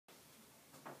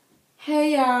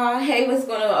Hey y'all, hey, what's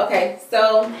going on? Okay,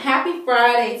 so happy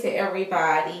Friday to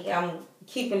everybody. I'm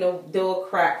keeping the door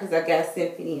cracked because I got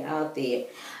Symphony out there.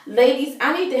 Ladies,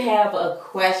 I need to have a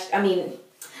question.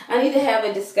 I need to have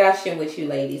a discussion with you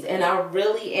ladies, and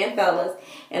fellas,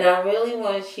 and I really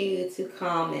want you to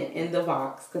comment in the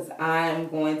box because I'm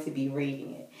going to be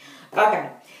reading it. Okay,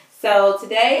 so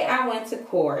today I went to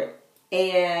court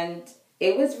and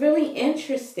it was really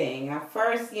interesting. At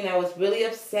first, I was really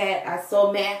upset. I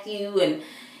saw Matthew and,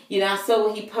 I saw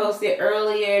what he posted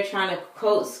earlier trying to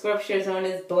quote scriptures on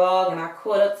his blog, and I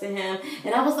caught up to him.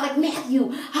 And I was like, Matthew,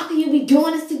 how can you be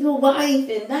doing this to your wife?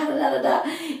 And da-da-da-da-da.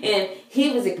 And he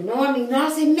was ignoring me. And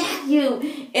I said, Matthew.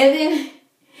 And then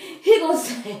he gonna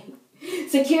say,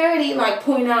 security,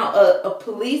 point out a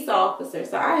police officer.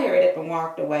 So I hurried up and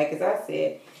walked away because I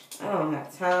said, I don't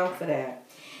have time for that.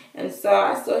 And so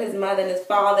I saw his mother and his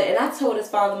father, and I told his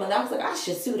father and mother, I was like, I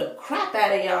should sue the crap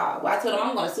out of y'all. Well, I told them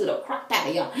I'm going to sue the crap out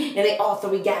of y'all. And they all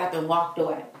three got up and walked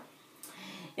away.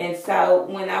 And so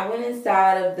when I went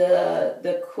inside of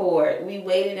the court, we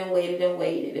waited and waited and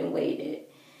waited and waited.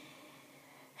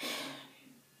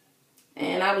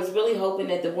 And I was really hoping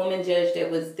that the woman judge that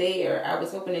was there, I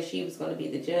was hoping that she was going to be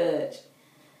the judge.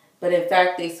 But in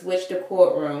fact, they switched the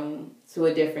courtroom to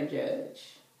a different judge.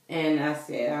 And I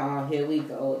said, oh, here we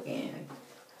go again.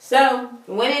 So,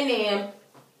 went in there.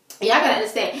 Y'all gotta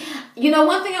understand.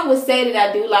 One thing I would say that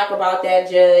I do like about that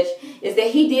judge is that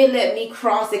he did let me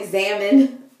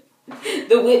cross-examine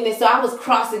the witness. So I was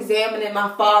cross-examining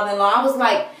my father-in-law. I was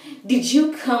like, did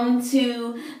you come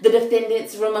to the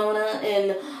defendants, Ramona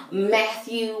and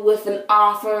Matthew, with an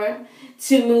offer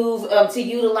to move, to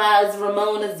utilize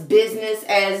Ramona's business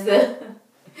as the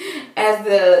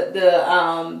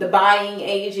buying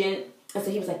agent? And so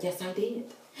he was like, yes, I did.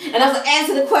 And I was like,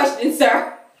 answer the question,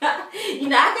 sir. I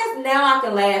guess now I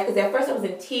can laugh because at first I was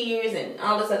in tears and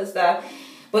all this other stuff.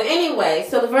 But anyway,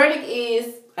 so the verdict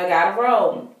is I got to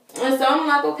roll. And so I'm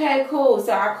like, okay, cool.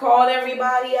 So I called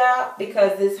everybody out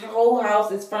because this whole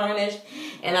house is furnished.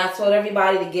 And I told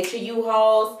everybody to get your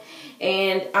U-Hauls.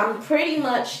 And I'm pretty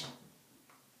much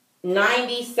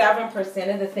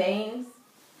 97% of the things.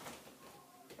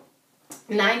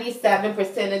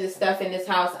 97% of the stuff in this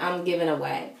house I'm giving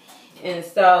away. And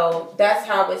so that's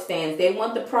how it stands. They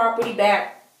want the property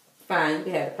back. Fine, you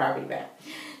can have the property back.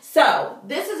 So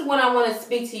this is what I want to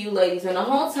speak to you ladies. And the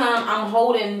whole time I'm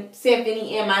holding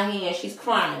Symphony in my hand, she's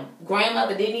crying.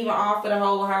 Grandmother didn't even offer to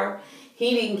hold her.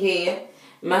 He didn't care.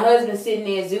 My husband sitting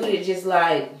there zooted just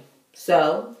like,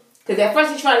 so. Because at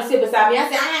first he tried to sit beside me. I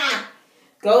said,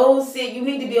 go sit. You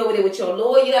need to be over there with your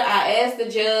lawyer. I asked the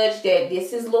judge that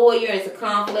this is lawyer. It's a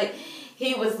conflict.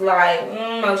 He was like,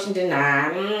 motion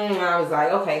denied. I was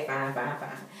like, okay, fine.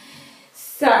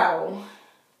 So,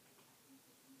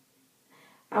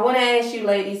 I want to ask you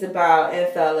ladies and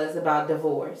fellas about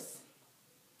divorce.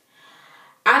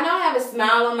 I know I have a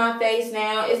smile on my face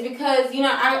now. It's because,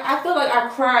 I feel like I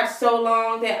cried so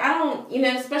long that I don't,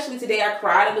 especially today I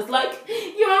cried. It was like,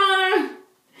 Your Honor,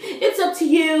 it's up to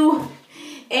you.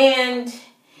 And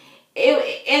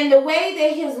the way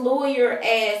that his lawyer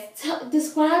asked,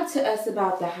 describe to us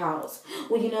about the house.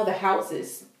 Well, the house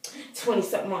is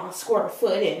 20-something square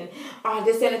foot and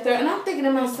this and the third. And I'm thinking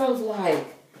to myself,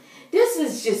 like, this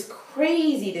is just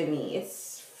crazy to me.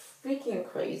 It's freaking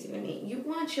crazy to me. You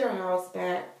want your house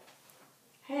back?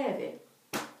 Have it.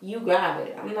 You got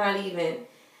it. I'm not even...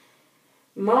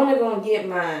 Mona gonna get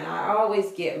mine. I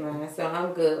always get mine, so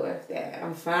I'm good with that.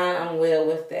 I'm fine. I'm well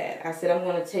with that. I said I'm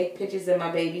gonna take pictures of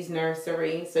my baby's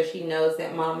nursery so she knows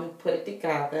that Mom put it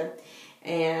together,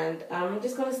 and I'm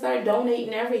just gonna start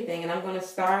donating everything, and I'm gonna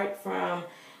start from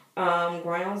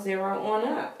ground zero on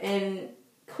up. And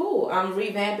cool, I'm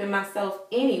revamping myself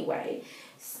anyway.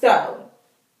 So.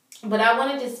 But I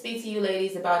wanted to speak to you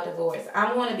ladies about divorce.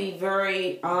 I want to be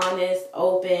very honest,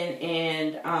 open,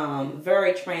 and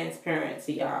very transparent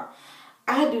to y'all.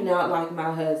 I do not like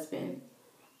my husband.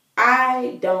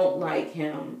 I don't like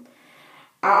him.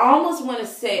 I almost want to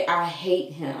say I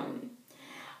hate him.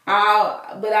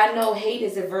 But I know hate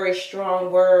is a very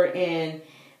strong word, and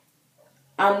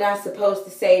I'm not supposed to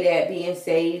say that being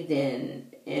saved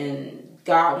and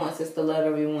God wants us to love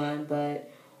everyone, but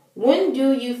when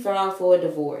do you file for a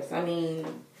divorce? I mean,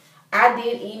 I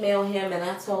did email him and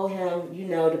I told him,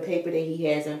 the paper that he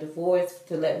has on divorce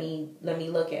to let me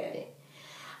look at it.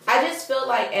 I just feel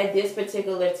like at this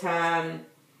particular time,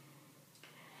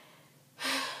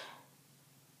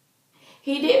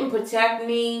 he didn't protect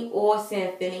me or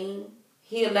Symphony.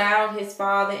 He allowed his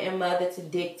father and mother to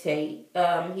dictate.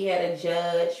 He had a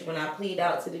judge. When I plead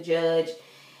out to the judge,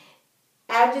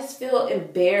 I just feel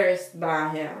embarrassed by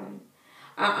him.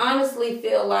 I honestly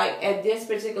feel like at this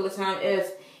particular time,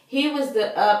 if he was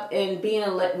the up and be in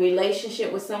a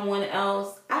relationship with someone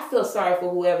else, I feel sorry for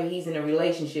whoever he's in a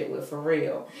relationship with, for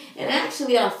real. And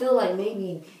actually, I feel like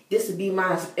maybe this would be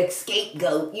my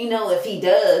scapegoat, if he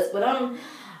does. But I'm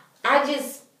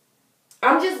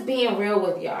just being real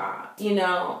with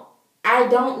y'all. I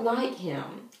don't like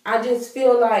him. I just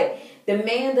feel like the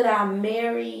man that I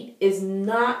married is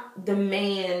not the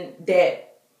man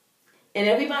that, and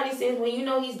everybody says,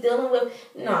 well, he's dealing with,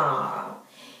 nah.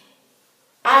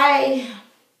 I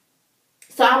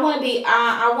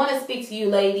want to speak to you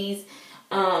ladies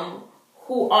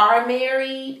who are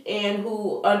married and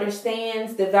who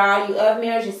understands the value of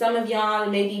marriage, and some of y'all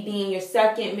maybe being your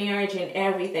second marriage and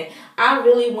everything. I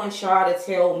really want y'all to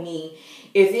tell me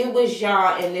if it was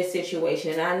y'all in this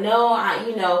situation. And I know,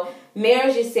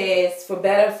 marriage, it says for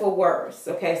better, for worse.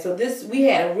 Okay, so we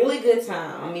had a really good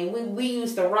time. I mean, we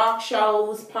used to rock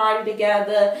shows, party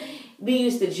together. We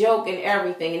used to joke and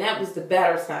everything, and that was the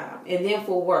better time. And then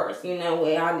for worse,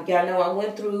 I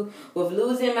went through with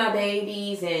losing my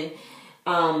babies and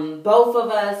both of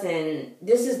us, and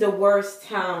this is the worst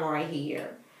time right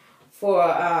here for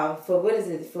what is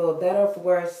it? For better, for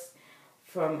worse,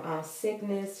 from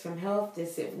sickness, from health.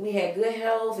 We had good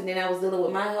health, and then I was dealing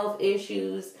with my health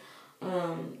issues.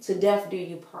 To death do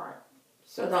you part.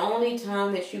 So the only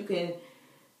time that you can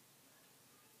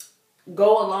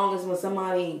go along is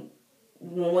when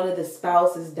one of the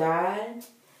spouses died.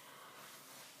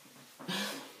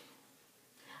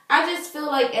 I just feel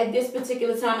like at this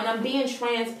particular time, and I'm being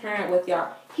transparent with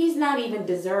y'all, he's not even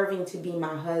deserving to be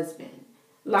my husband.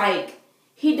 Like,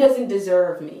 he doesn't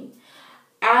deserve me.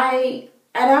 And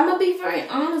I'm going to be very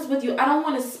honest with you. I don't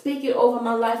want to speak it over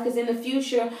my life, because in the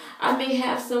future, I may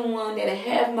have someone that'll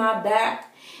have my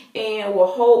back and will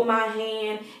hold my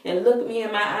hand and look me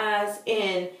in my eyes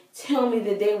and tell me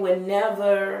that they would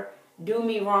never do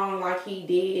me wrong like he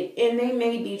did. And they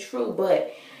may be true,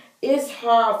 but it's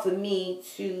hard for me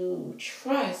to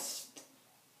trust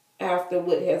after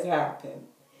what has happened.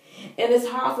 And it's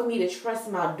hard for me to trust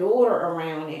my daughter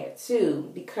around that too,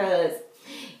 because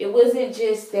it wasn't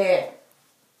just that.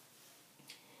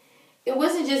 It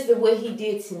wasn't just what he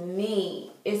did to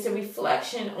me. It's a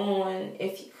reflection on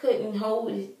if he couldn't hold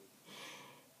his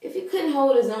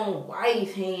own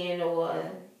wife's hand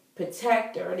or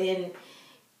protect her, then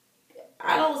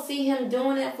I don't see him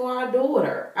doing that for our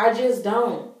daughter. I just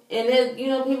don't. And then,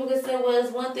 people can say, well,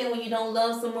 it's one thing when you don't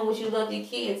love someone, when you love your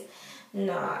kids.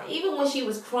 Nah, even when she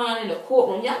was crying in the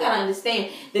courtroom, y'all gotta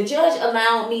understand, the judge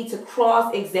allowed me to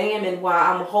cross-examine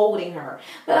while I'm holding her.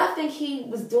 But I think he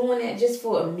was doing that just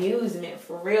for amusement,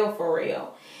 for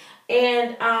real.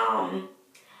 And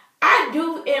I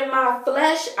do in my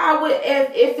flesh, I would,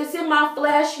 if it's in my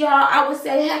flesh, y'all, I would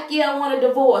say, heck yeah, I want a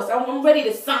divorce. I'm ready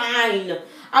to sign.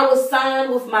 I would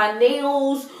sign with my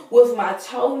nails, with my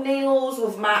toenails,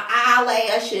 with my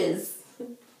eyelashes.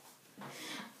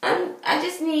 I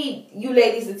just need you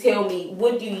ladies to tell me,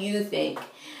 what do you think?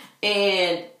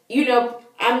 And,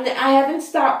 I haven't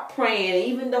stopped praying,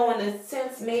 even though in a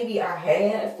sense maybe I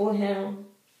had for him.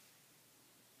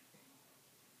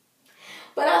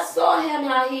 But I saw him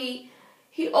how he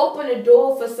opened the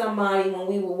door for somebody when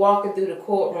we were walking through the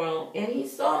courtroom. And he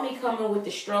saw me coming with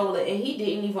the stroller, and he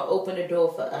didn't even open the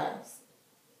door for us.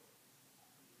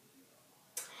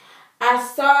 I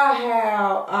saw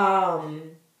how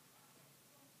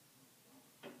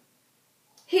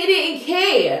he didn't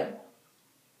care.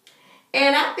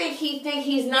 And I think he think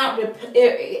he's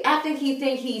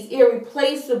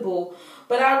irreplaceable.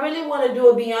 But I really want to do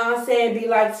a Beyonce and be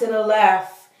like, to the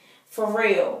left, for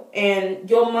real. And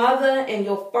your mother and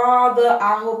your father,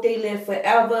 I hope they live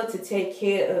forever to take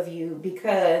care of you,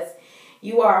 because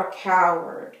you are a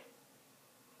coward.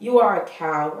 You are a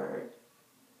coward.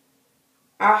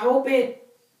 I hope it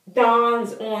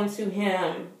dawns onto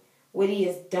him what he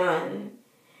has done.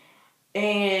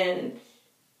 And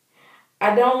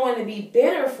I don't want to be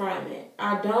bitter from it.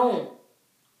 I don't.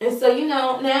 And so,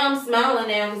 now I'm smiling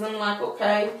now, because I'm like,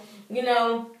 okay,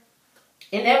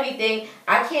 and everything.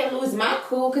 I can't lose my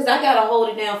cool, because I got to hold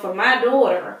it down for my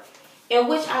daughter. In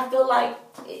which I feel like,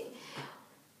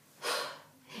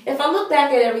 if I look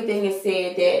back at everything and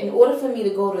said that in order for me to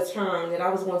go to term that I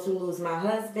was going to lose my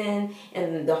husband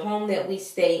and the home that we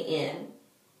stay in,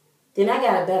 then I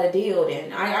got a better deal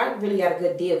then. I really got a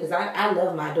good deal, because I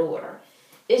love my daughter.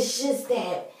 It's just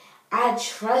that I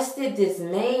trusted this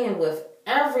man with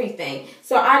everything.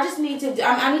 So I just need to,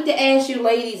 I need to ask you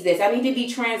ladies this. I need to be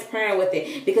transparent with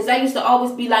it, because I used to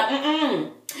always be like,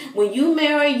 When you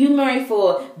marry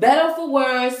for better, for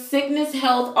worse, sickness,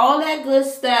 health, all that good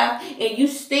stuff, and you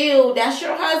still, that's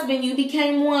your husband, you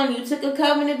became one, you took a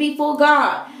covenant before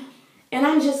God. And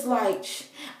I'm just like,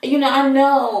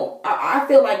 I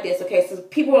feel like this, okay? So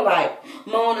people are like,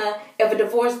 Mona, if a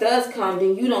divorce does come,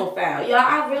 then you don't file.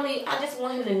 I just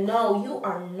want him to know you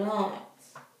are not.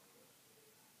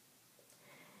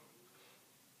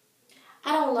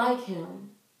 I don't like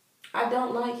him. I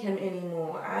don't like him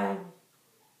anymore.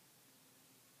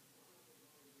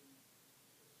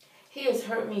 He has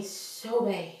hurt me so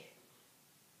bad.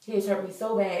 He has hurt me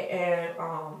so bad. And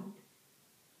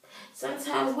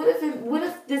sometimes, what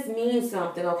if this means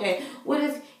something, okay? What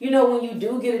if, when you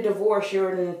do get a divorce,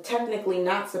 you're technically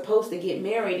not supposed to get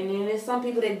married. And then there's some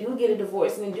people that do get a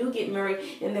divorce and do get married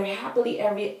and they're happily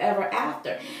ever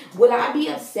after. Would I be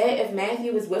upset if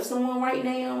Matthew is with someone right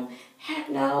now?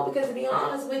 Heck no, because to be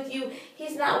honest with you,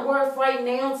 he's not worth, right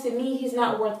now, to me, he's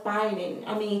not worth fighting.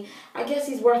 I mean, I guess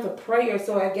he's worth a prayer,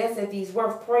 so I guess if he's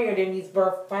worth prayer, then he's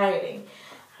worth fighting.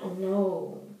 I don't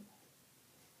know.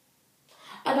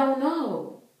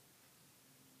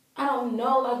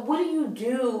 Like, what do you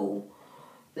do?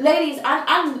 Ladies,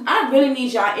 I really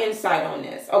need y'all insight on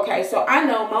this. Okay, so I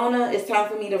know, Mona, it's time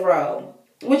for me to roll,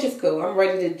 which is cool. I'm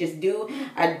ready to just do.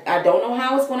 I don't know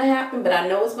how it's going to happen, but I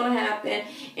know it's going to happen.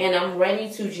 And I'm ready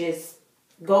to just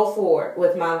go forward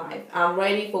with my life. I'm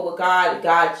ready for what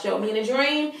God showed me in a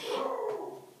dream.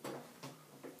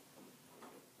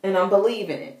 And I'm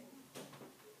believing it.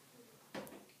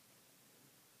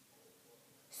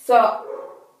 So,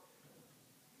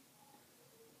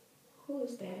 who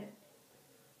is that?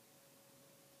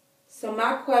 So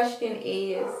my question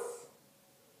is,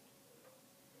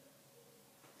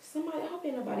 I hope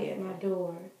ain't nobody at my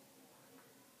door.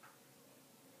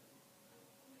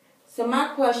 So my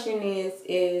question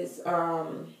is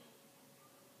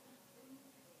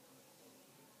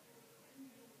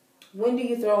when do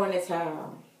you throw in the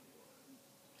towel?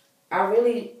 I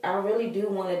really do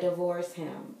want to divorce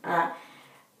him.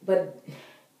 But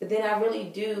then I really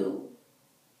do.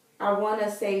 I want to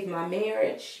save my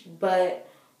marriage, but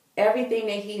everything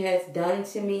that he has done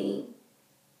to me,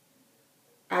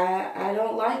 I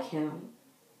don't like him.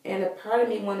 And a part of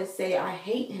me want to say I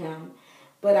hate him,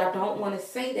 but I don't want to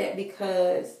say that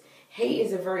because hate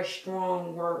is a very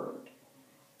strong word.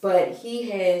 But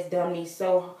he has done me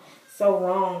so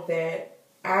wrong that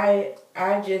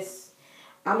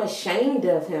I'm ashamed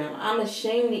of him. I'm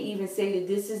ashamed to even say that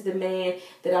this is the man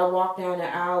that I walked down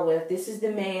the aisle with. This is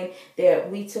the man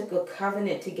that we took a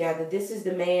covenant together. This is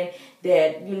the man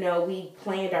that, we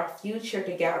planned our future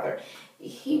together.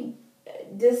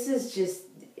 This is just,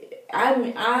 I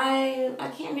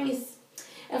can't really,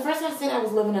 at first I said I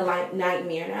was living a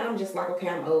nightmare. Now I'm just like, okay,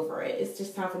 I'm over it. It's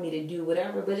just time for me to do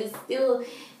whatever. But it's still,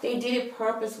 they did it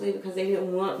purposely because they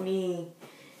didn't want me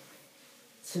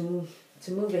to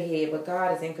move ahead, but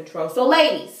God is in control. So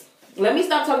ladies, let me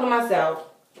stop talking to myself.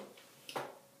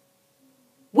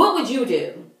 What would you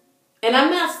do? And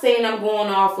I'm not saying I'm going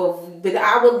off of, but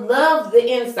I would love the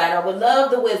insight. I would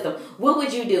love the wisdom. What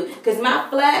would you do? Because my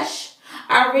flesh,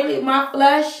 I really want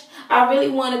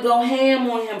to go ham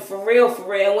on him for real.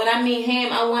 When I mean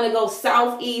ham, I want to go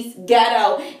southeast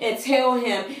ghetto and tell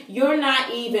him, you're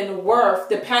not even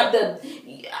worth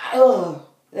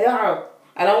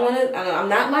I don't want to, I'm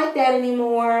not like that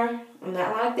anymore.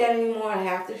 I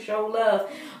have to show love.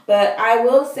 But I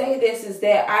will say this is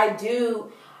that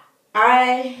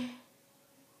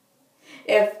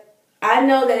if I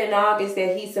know that in August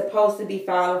that he's supposed to be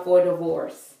filing for a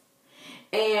divorce.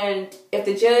 And if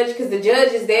the judge, because the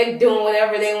judge is there doing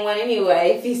whatever they want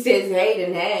anyway, if he says hey,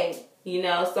 then hey.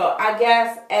 So I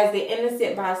guess as the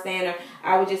innocent bystander,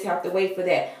 I would just have to wait for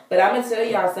that. But I'm going to tell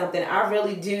y'all something. I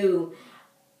really do.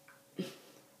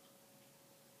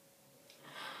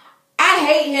 I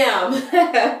hate him.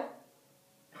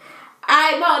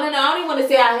 I don't even want to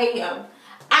say I hate him.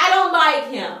 I don't like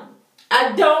him.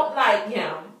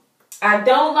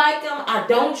 I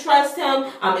don't trust him.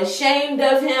 I'm ashamed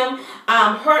of him.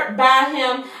 I'm hurt by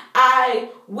him. I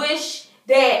wish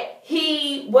that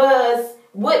he was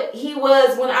what he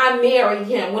was when I married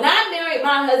him. When I married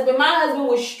my husband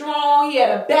was strong. He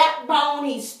had a backbone.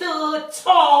 He stood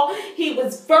tall. He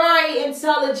was very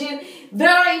intelligent,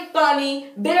 very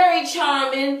funny, very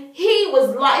charming. He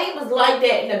was like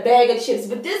that in a bag of chips.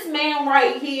 But this man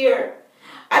right here,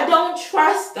 I don't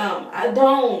trust him. I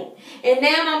don't. And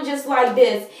now I'm just like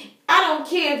this. I don't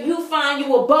care if you find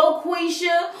you a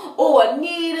Boquisha or a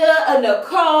Nita, a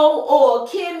Nicole or a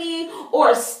Kimmy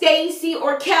or a Stacy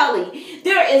or Kelly.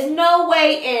 There is no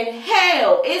way in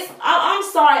hell. I'm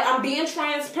sorry, I'm being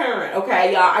transparent,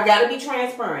 okay, y'all. I gotta be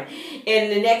transparent. In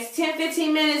the next 10,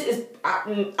 15 minutes,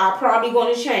 I'm probably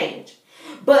gonna change.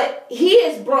 But he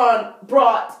has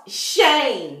brought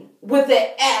shame with an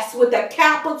S, with a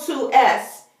capital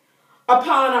S,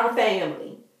 upon our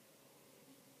family.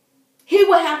 He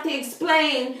will have to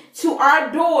explain to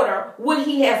our daughter what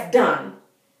he has done.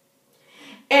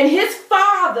 And his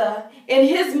father and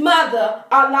his mother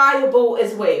are liable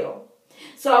as well.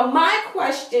 So my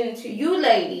question to you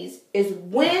ladies is,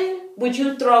 when would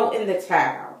you throw in the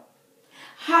towel?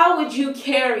 How would you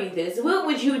carry this? What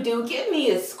would you do? Give me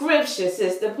a scripture,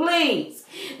 sister, please.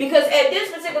 Because at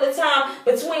this particular time,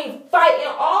 between fighting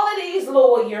all of these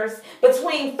lawyers,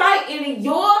 between fighting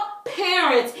your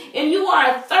parents, and you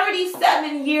are a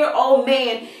 37-year-old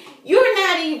man, you're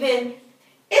not even,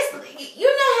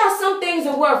 you know how some things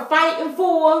are worth fighting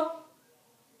for?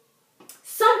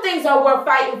 Some things are worth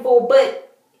fighting for, but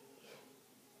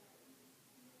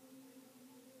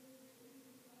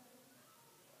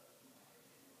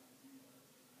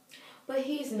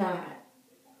he's not.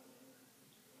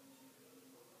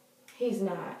 He's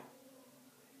not.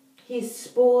 He's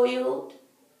spoiled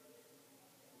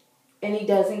and he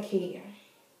doesn't care.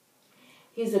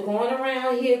 He's going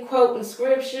around here quoting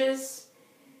scriptures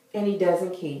and he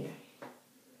doesn't care.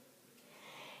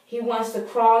 He wants to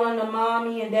crawl under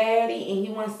mommy and daddy, and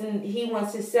he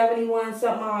wants his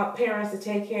 71-something parents to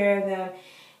take care of them.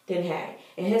 Then hey.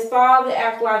 And his father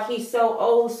act like he's so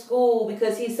old school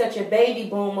because he's such a baby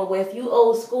boomer. Well, if you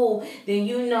old school, then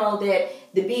you know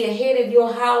that to be a head of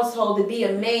your household, to be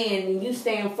a man, and you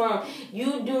stand firm,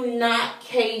 you do not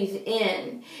cave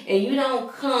in. And you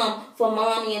don't come for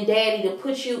mommy and daddy to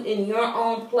put you in your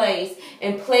own place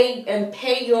and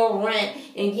pay your rent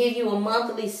and give you a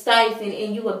monthly stipend,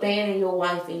 and you abandon your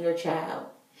wife and your child.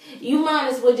 You might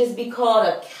as well just be called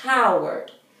a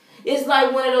coward. It's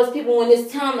like one of those people when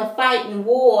it's time to fight in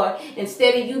war,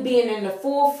 instead of you being in the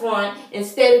forefront,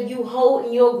 instead of you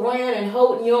holding your ground and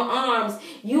holding your arms,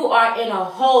 you are in a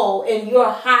hole and you're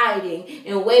hiding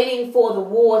and waiting for the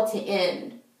war to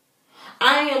end.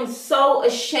 I am so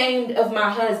ashamed of my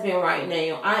husband right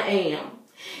now. I am.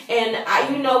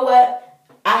 And you know what?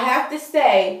 I have to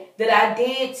say that I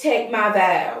did take my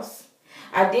vows.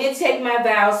 I did take my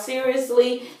vows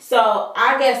seriously, so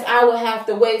I guess I would have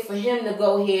to wait for him to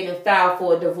go ahead and file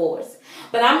for a divorce.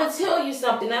 But I'm going to tell you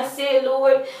something. I said,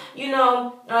 Lord, I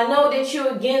know that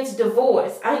you're against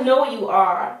divorce. I know you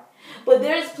are. But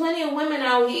there's plenty of women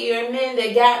out here and men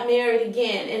that got married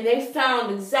again, and they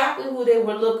found exactly who they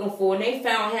were looking for, and they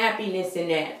found happiness in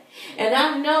that. And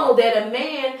I know that a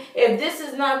man, if this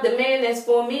is not the man that's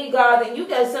for me, God, then you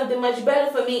got something much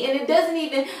better for me. And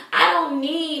I don't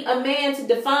need a man to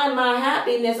define my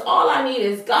happiness. All I need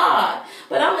is God.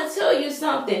 But I'm going to tell you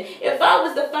something. If I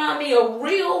was to find me a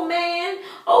real man,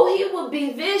 he would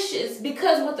be vicious,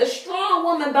 because with a strong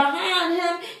woman behind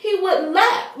him, he wouldn't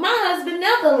lack. My husband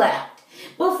never lacked.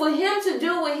 But for him to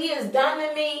do what he has done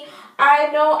to me,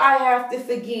 I know I have to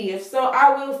forgive, so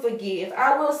I will forgive.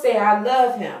 I will say I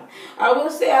love him. I will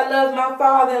say I love my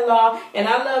father-in-law, and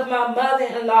I love my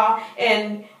mother-in-law,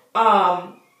 and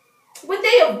what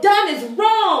they have done is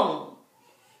wrong.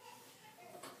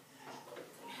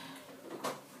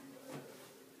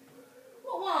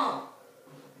 What wrong?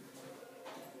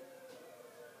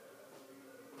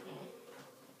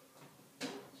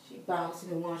 She bouncing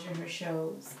and watching her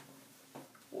shows.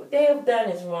 What they have done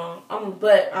is wrong. I'm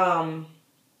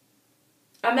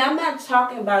not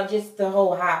talking about just the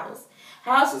whole house.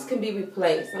 Houses can be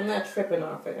replaced. I'm not tripping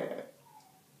off of that.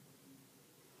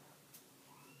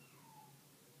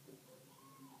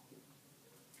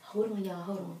 Hold on, y'all.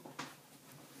 Hold on.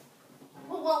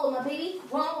 What's wrong with my baby?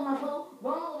 Wrong with my boo?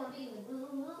 Wrong with my baby? Boo,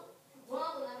 boo.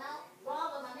 Wrong with my mouth? Wrong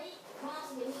with my baby? Wrong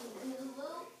with my baby? Boo,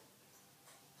 boo.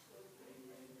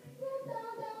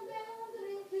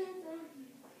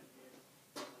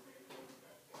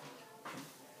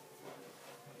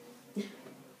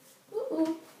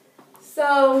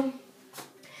 So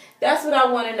that's what I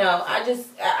want to know. I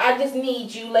just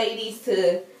need you ladies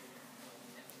to,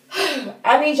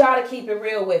 I need y'all to keep it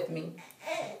real with me.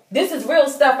 This is real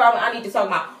stuff I need to talk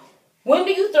about. When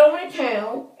do you throw in the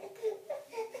towel?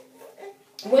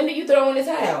 When do you throw in the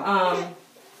towel?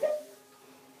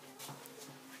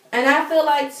 And I feel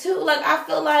like too, I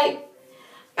feel like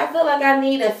I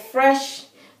need a fresh,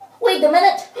 wait a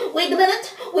minute, wait a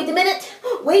minute, wait a minute,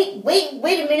 wait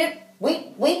a minute.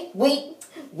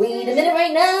 Wait a minute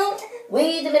right now.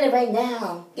 Wait a minute right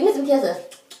now. Give me some kisses.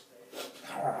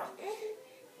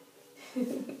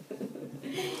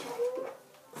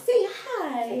 Say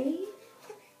hi.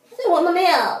 Say, want my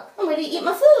milk? I'm ready to eat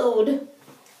my food.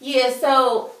 Yeah,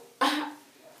 so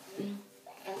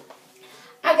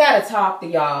I gotta talk to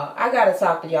y'all. I gotta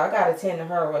tend to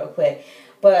her real quick.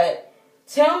 But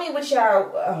tell me what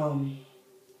y'all.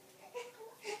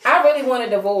 I really want a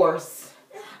divorce.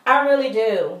 I really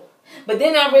do. But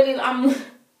then I'm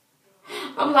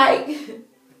like,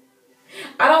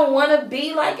 I don't want to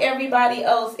be like everybody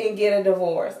else and get a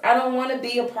divorce. I don't want to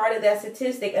be a part of that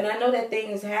statistic. And I know that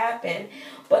things happen.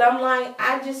 But I'm like,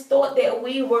 I just thought that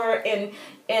we were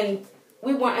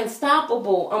we were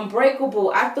unstoppable,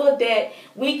 unbreakable. I thought that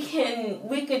we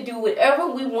could do whatever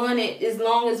we wanted as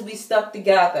long as we stuck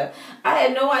together. I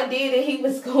had no idea that he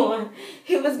was going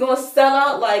to sell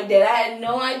out like that. I had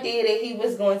no idea that he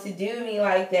was going to do me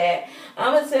like that.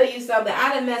 I'm going to tell you something.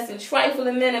 I done met some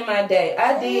trifling men in my day.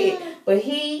 I did. But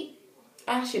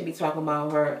I should be talking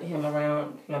about him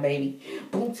around my baby.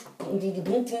 Boom, boom, boom,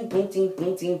 boom, boom, boom,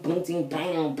 boom, boom, boom,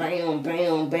 bam, bam,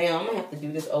 bam, bam. I'm going to have to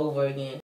do this over again.